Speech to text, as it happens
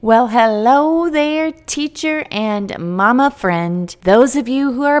Well, hello there, teacher and mama friend. Those of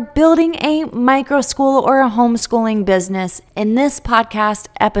you who are building a microschool or a homeschooling business, in this podcast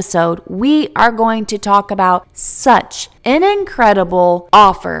episode, we are going to talk about such an incredible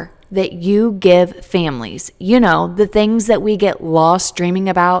offer that you give families. You know, the things that we get lost dreaming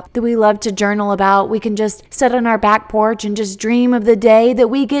about, that we love to journal about. We can just sit on our back porch and just dream of the day that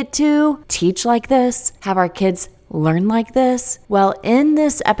we get to teach like this, have our kids learn like this. Well, in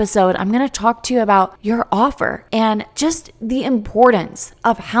this episode, I'm going to talk to you about your offer and just the importance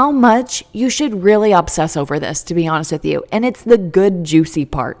of how much you should really obsess over this, to be honest with you. And it's the good, juicy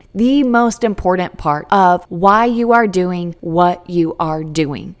part, the most important part of why you are doing what you are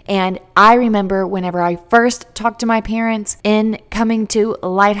doing. And I remember whenever I first talked to my parents in coming to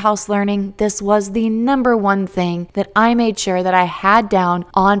Lighthouse Learning, this was the number one thing that I made sure that I had down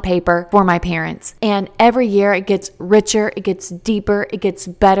on paper for my parents. And every year it gets richer, it gets deeper, it gets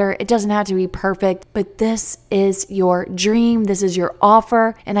better. It doesn't have to be perfect, but this is your dream. This is your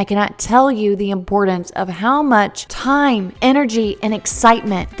offer. And I cannot tell you the importance of how much time, energy, and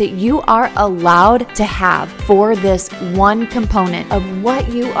excitement that you are allowed to have for this one component of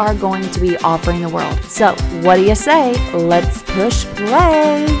what you are going to be offering the world. So what do you say? Let's push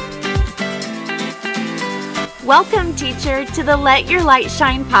play. Welcome, teacher, to the Let Your Light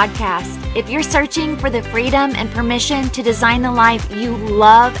Shine podcast. If you're searching for the freedom and permission to design the life you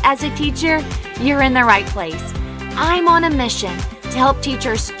love as a teacher, you're in the right place. I'm on a mission to help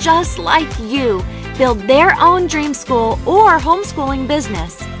teachers just like you build their own dream school or homeschooling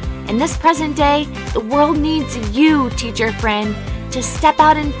business. In this present day, the world needs you, teacher friend, to step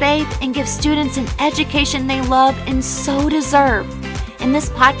out in faith and give students an education they love and so deserve. In this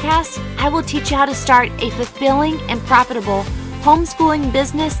podcast, I will teach you how to start a fulfilling and profitable homeschooling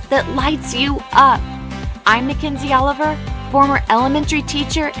business that lights you up. I'm Mackenzie Oliver, former elementary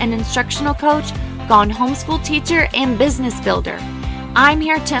teacher and instructional coach, gone homeschool teacher and business builder. I'm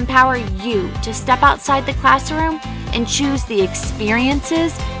here to empower you to step outside the classroom and choose the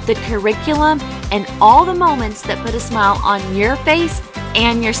experiences, the curriculum, and all the moments that put a smile on your face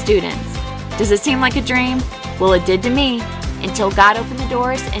and your students. Does it seem like a dream? Well, it did to me, until God opened the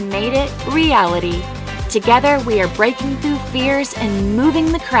doors and made it reality. Together, we are breaking through fears and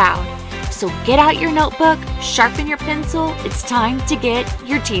moving the crowd. So get out your notebook, sharpen your pencil. It's time to get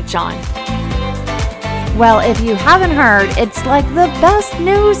your teach on. Well, if you haven't heard, it's like the best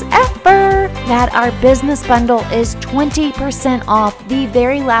news ever that our business bundle is 20% off. The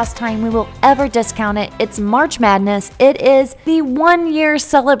very last time we will ever discount it. It's March Madness. It is the 1-year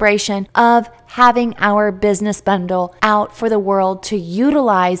celebration of having our business bundle out for the world to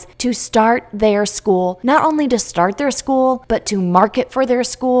utilize to start their school. Not only to start their school, but to market for their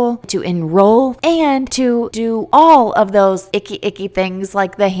school, to enroll, and to do all of those icky things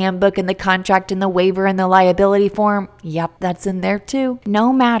like the handbook and the contract and the waiver and the liability form. Yep, that's in there too.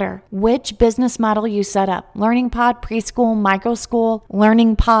 No matter which business model you set up, Learning Pod, preschool, microschool,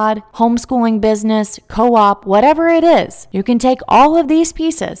 Learning Pod, homeschooling business, co-op, whatever it is, you can take all of these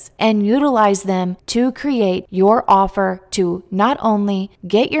pieces and utilize them to create your offer to not only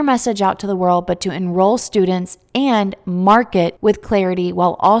get your message out to the world, but to enroll students and market with clarity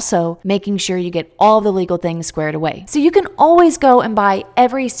while also making sure you get all the legal things squared away. So you can always go and buy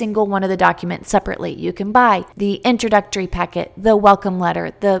every single one of the documents separately. You can buy the introductory packet, the welcome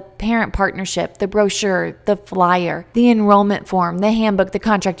letter, the parent partnership, the brochure, the flyer, the enrollment form, the handbook, the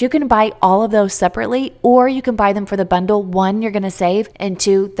contract. You can buy all of those separately, or you can buy them for the bundle. One, you're going to save, and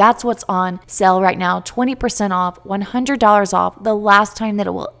two, that's what's on sale right now, 20% off, $100 off, the last time that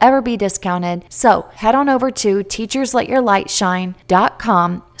it will ever be discounted. So head on over to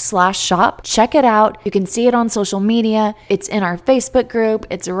teachersletyourlightshine.com/shop. Check it out. You can see it on social media. It's in our Facebook group.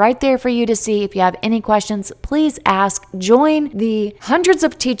 It's right there for you to see. If you have any questions, please ask. Join the hundreds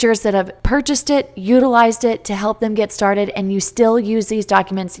of teachers that have purchased it, utilized it to help them get started, and you still use these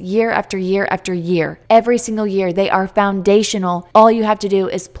documents year after year after year. Every single year, they are foundational. All you have to do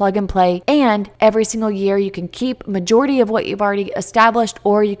is plug and play, and every single year you can keep majority of what you've already established,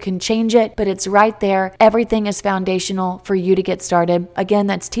 or you can change it, but it's right there. Everything is foundational for you to get started. Again,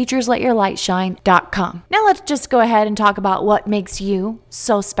 that's teachersletyourlightshine.com. Now let's just go ahead and talk about what makes you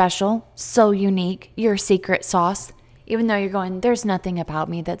so special, so unique, your secret sauce. Even though you're going, there's nothing about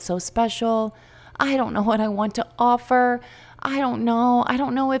me that's so special. I don't know what I want to offer. I don't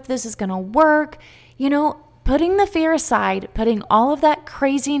know if this is going to work. You know, putting the fear aside, putting all of that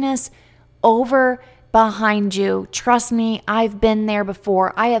craziness over behind you. Trust me, I've been there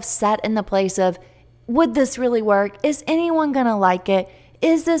before. I have sat in the place of, would this really work? Is anyone going to like it?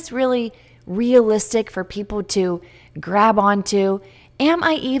 Is this really realistic for people to grab onto? Am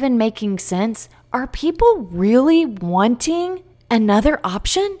I even making sense? Are people really wanting another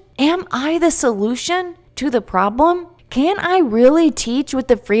option? Am I the solution to the problem? Can I really teach with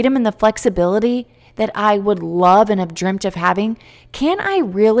the freedom and the flexibility that I would love and have dreamt of having? Can I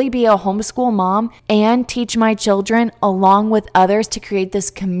really be a homeschool mom and teach my children along with others to create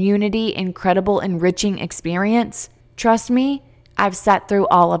this community, incredible, enriching experience? Trust me, I've sat through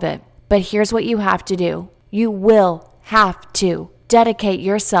all of it. But here's what you have to do. You will have to dedicate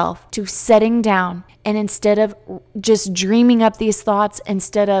yourself to sitting down, and instead of just dreaming up these thoughts,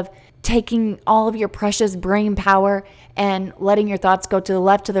 instead of taking all of your precious brain power and letting your thoughts go to the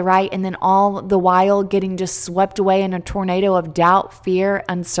left, to the right, and then all the while getting just swept away in a tornado of doubt, fear,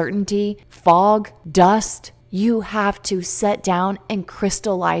 uncertainty, fog, dust, you have to sit down and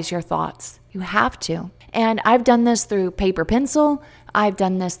crystallize your thoughts. You have to. And I've done this through paper pencil. I've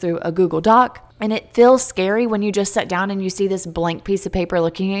done this through a Google Doc. And it feels scary when you just sit down and you see this blank piece of paper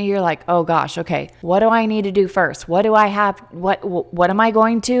looking at you. You're like, oh gosh, okay, what do I need to do first? What do I have? What am I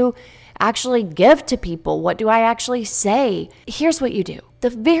going to actually give to people? What do I actually say? Here's what you do.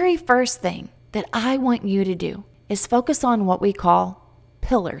 The very first thing that I want you to do is focus on what we call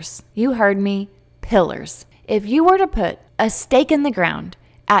pillars. You heard me, pillars. If you were to put a stake in the ground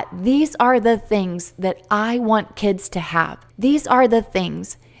at these are the things that I want kids to have, these are the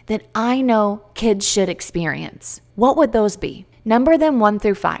things that I know kids should experience, what would those be? Number them 1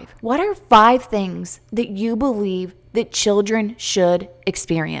 through 5. What are 5 things that you believe that children should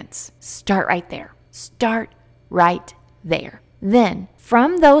experience? Start right there. Start right there. Then,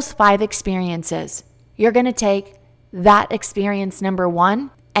 from those 5 experiences, you're going to take that experience number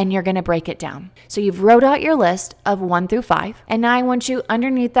 1 and you're going to break it down. So you've wrote out your list of 1 through 5. And now I want you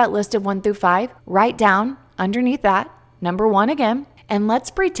underneath that list of 1 through 5, write down underneath that number 1 again. And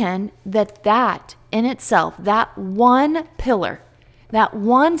let's pretend that in itself, that one pillar, that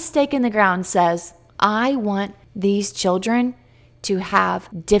one stake in the ground says, I want these children to have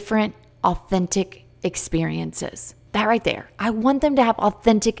different, authentic experiences. That right there. I want them to have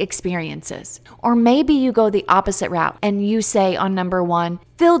authentic experiences. Or maybe you go the opposite route and you say on number 1,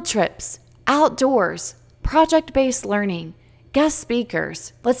 field trips, outdoors, project-based learning, guest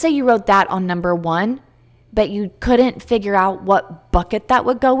speakers. Let's say you wrote that on number 1, but you couldn't figure out what bucket that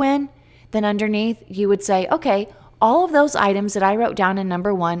would go in. Then underneath you would say, okay, all of those items that I wrote down in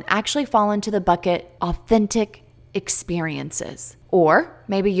number 1 actually fall into the bucket authentic experiences. Or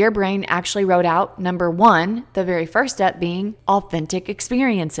maybe your brain actually wrote out number 1, the very first step being authentic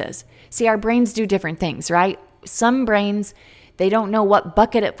experiences. See, our brains do different things, right? Some brains, they don't know what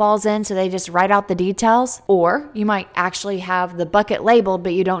bucket it falls in, so they just write out the details. Or you might actually have the bucket labeled,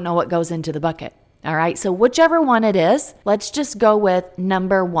 but you don't know what goes into the bucket. All right, so whichever one it is, let's just go with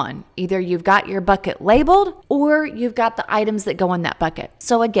number 1. Either you've got your bucket labeled or you've got the items that go in that bucket.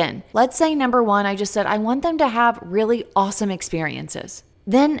 So again, let's say number 1, I just said, I want them to have really awesome experiences.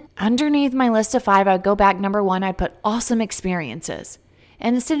 Then underneath my list of 5, I'd go back number 1, I'd put awesome experiences.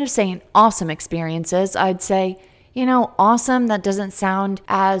 And instead of saying awesome experiences, I'd say, awesome, that doesn't sound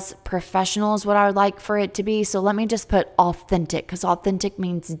as professional as what I would like for it to be. So let me just put authentic, because authentic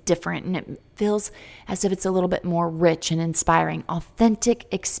means different and it feels as if it's a little bit more rich and inspiring. Authentic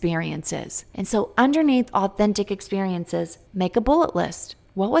experiences. And so underneath authentic experiences, make a bullet list.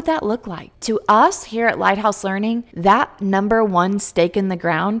 What would that look like? To us here at Lighthouse Learning, that number 1 stake in the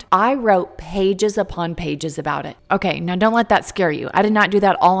ground, I wrote pages upon pages about it. Okay, now don't let that scare you. I did not do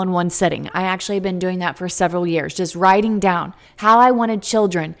that all in one sitting. I actually have been doing that for several years, just writing down how I wanted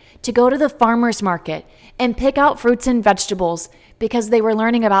children to go to the farmer's market and pick out fruits and vegetables because they were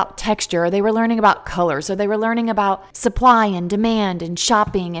learning about texture, or they were learning about colors, or they were learning about supply and demand and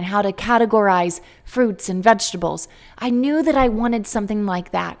shopping and how to categorize fruits and vegetables. I knew that I wanted something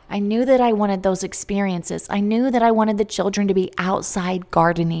like that. I knew that I wanted those experiences. I knew that I wanted the children to be outside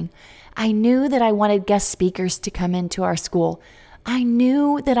gardening. I knew that I wanted guest speakers to come into our school. I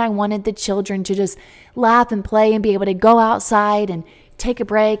knew that I wanted the children to just laugh and play and be able to go outside and take a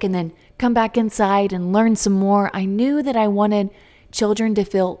break and then come back inside and learn some more. I knew that I wanted children to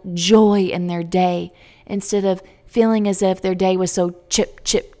feel joy in their day instead of feeling as if their day was so chip,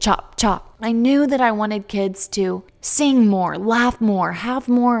 chip, chop, chop. I knew that I wanted kids to sing more, laugh more, have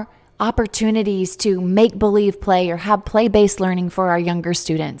more opportunities to make believe play or have play-based learning for our younger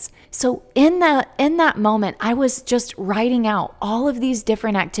students. So in that moment, I was just writing out all of these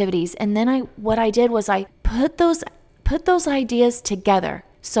different activities. And then what I did was I put those ideas together,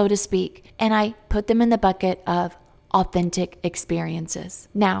 so to speak, and I put them in the bucket of authentic experiences.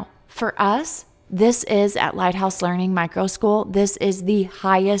 Now, for us, this is at Lighthouse Learning Microschool, this is the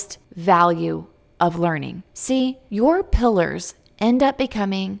highest value of learning. See, your pillars end up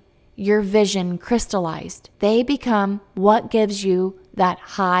becoming your vision crystallized. They become what gives you that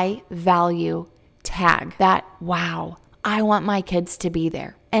high value tag, that wow, I want my kids to be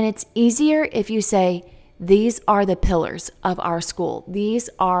there. And it's easier if you say, these are the pillars of our school. These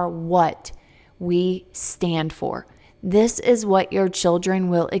are what we stand for. This is what your children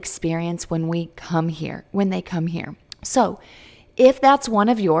will experience when they come here. So if that's one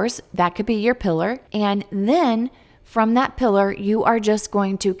of yours, that could be your pillar. And then from that pillar, you are just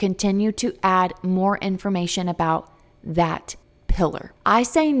going to continue to add more information about that pillar. I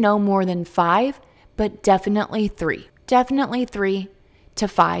say no more than 5, but definitely 3. Definitely 3 to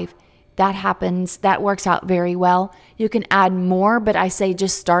 5. That happens. That works out very well. You can add more, but I say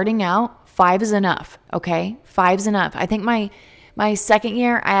just starting out, 5 is enough. Okay? 5's enough. I think my second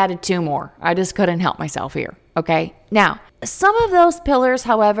year, I added 2 more. I just couldn't help myself here. Okay? Now, some of those pillars,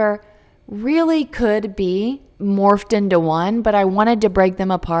 however, really could be morphed into one, but I wanted to break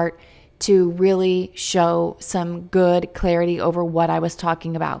them apart to really show some good clarity over what I was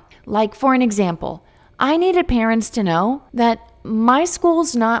talking about. Like, for an example, I needed parents to know that my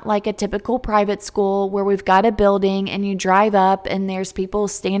school's not like a typical private school where we've got a building and you drive up and there's people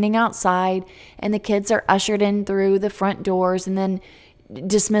standing outside and the kids are ushered in through the front doors and then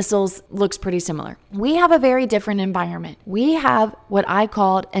dismissals looks pretty similar. We have a very different environment. We have what I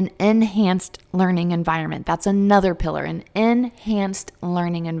called an enhanced learning environment. That's another pillar, an enhanced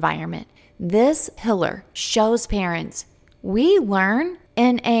learning environment. This pillar shows parents we learn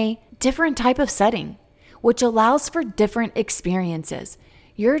in a different type of setting, which allows for different experiences.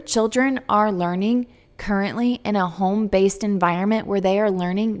 Your children are learning currently in a home-based environment where they are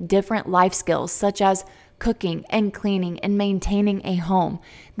learning different life skills, such as cooking and cleaning and maintaining a home.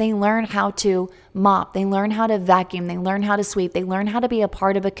 They learn how to mop. They learn how to vacuum. They learn how to sweep. They learn how to be a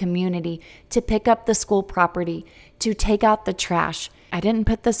part of a community, to pick up the school property, to take out the trash. I didn't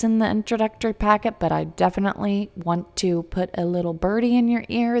put this in the introductory packet, but I definitely want to put a little birdie in your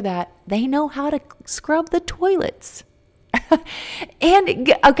ear that they know how to scrub the toilets.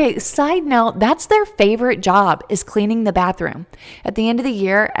 And okay, side note, that's their favorite job is cleaning the bathroom. At the end of the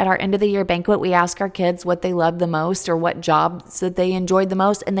year, at our end of the year banquet, we ask our kids what they loved the most or what jobs that they enjoyed the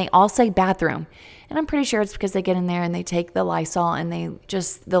most, and they all say bathroom. And I'm pretty sure it's because they get in there and they take the Lysol and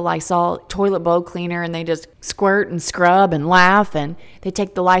the Lysol toilet bowl cleaner and they just squirt and scrub and laugh, and they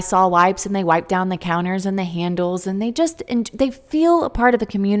take the Lysol wipes and they wipe down the counters and the handles, and they feel a part of the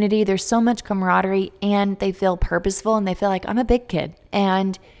community. There's so much camaraderie and they feel purposeful and they feel like I'm a big kid.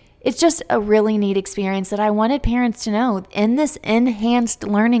 And it's just a really neat experience that I wanted parents to know. In this enhanced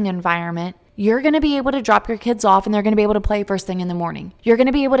learning environment, you're going to be able to drop your kids off and they're going to be able to play first thing in the morning. You're going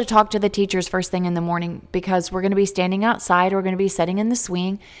to be able to talk to the teachers first thing in the morning because we're going to be standing outside. We're going to be sitting in the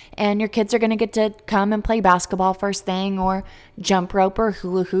swing, and your kids are going to get to come and play basketball first thing, or jump rope or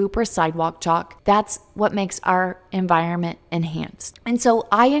hula hoop or sidewalk chalk. That's what makes our environment enhanced. And so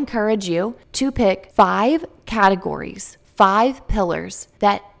I encourage you to pick 5 categories, 5 pillars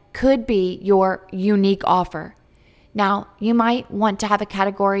that could be your unique offer. Now, you might want to have a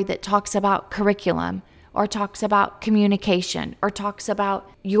category that talks about curriculum, or talks about communication, or talks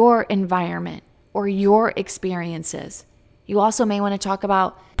about your environment or your experiences. You also may want to talk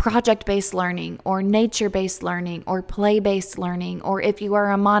about project-based learning or nature-based learning or play-based learning, or if you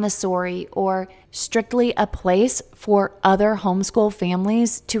are a Montessori, or strictly a place for other homeschool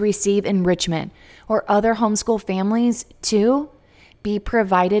families to receive enrichment, or other homeschool families to be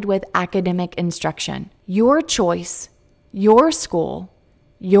provided with academic instruction. Your choice, your school,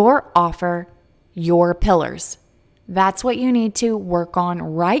 your offer, your pillars. That's what you need to work on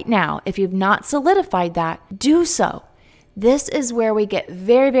right now. If you've not solidified that, do so. This is where we get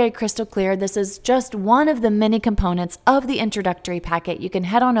very, very crystal clear. This is just one of the many components of the introductory packet. You can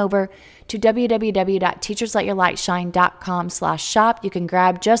head on over to www.teachersletyourlightshine.com/shop. You can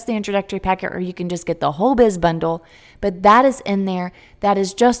grab just the introductory packet, or you can just get the whole biz bundle. But that is in there. That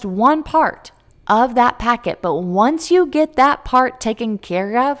is just one part of that packet. But once you get that part taken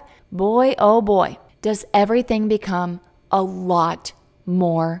care of, boy, oh boy, does everything become a lot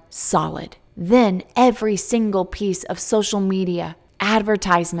more solid. Then every single piece of social media,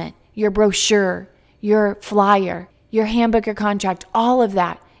 advertisement, your brochure, your flyer, your handbook or contract, all of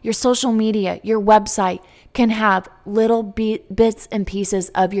that, your social media, your website can have little bits and pieces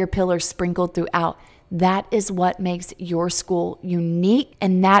of your pillars sprinkled throughout. That is what makes your school unique,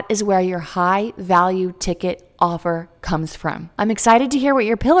 and that is where your high value ticket offer comes from. I'm excited to hear what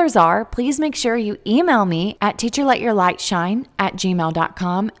your pillars are. Please make sure you email me at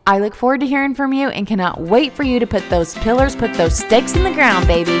teacherletyourlightshine@gmail.com. I look forward to hearing from you and cannot wait for you to put those pillars, put those stakes in the ground,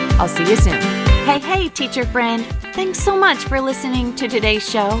 baby. I'll see you soon. Hey, teacher friend. Thanks so much for listening to today's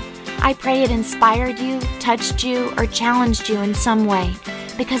show. I pray it inspired you, touched you, or challenged you in some way,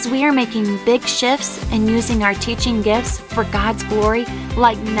 because we are making big shifts and using our teaching gifts for God's glory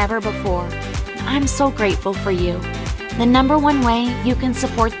like never before. I'm so grateful for you. The number one way you can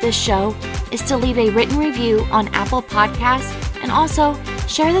support this show is to leave a written review on Apple Podcasts and also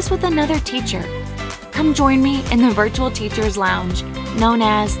share this with another teacher. Come join me in the Virtual Teachers Lounge, known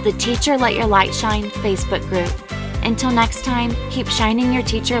as the Teacher Let Your Light Shine Facebook group. Until next time, keep shining your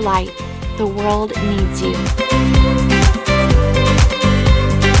teacher light. The world needs you.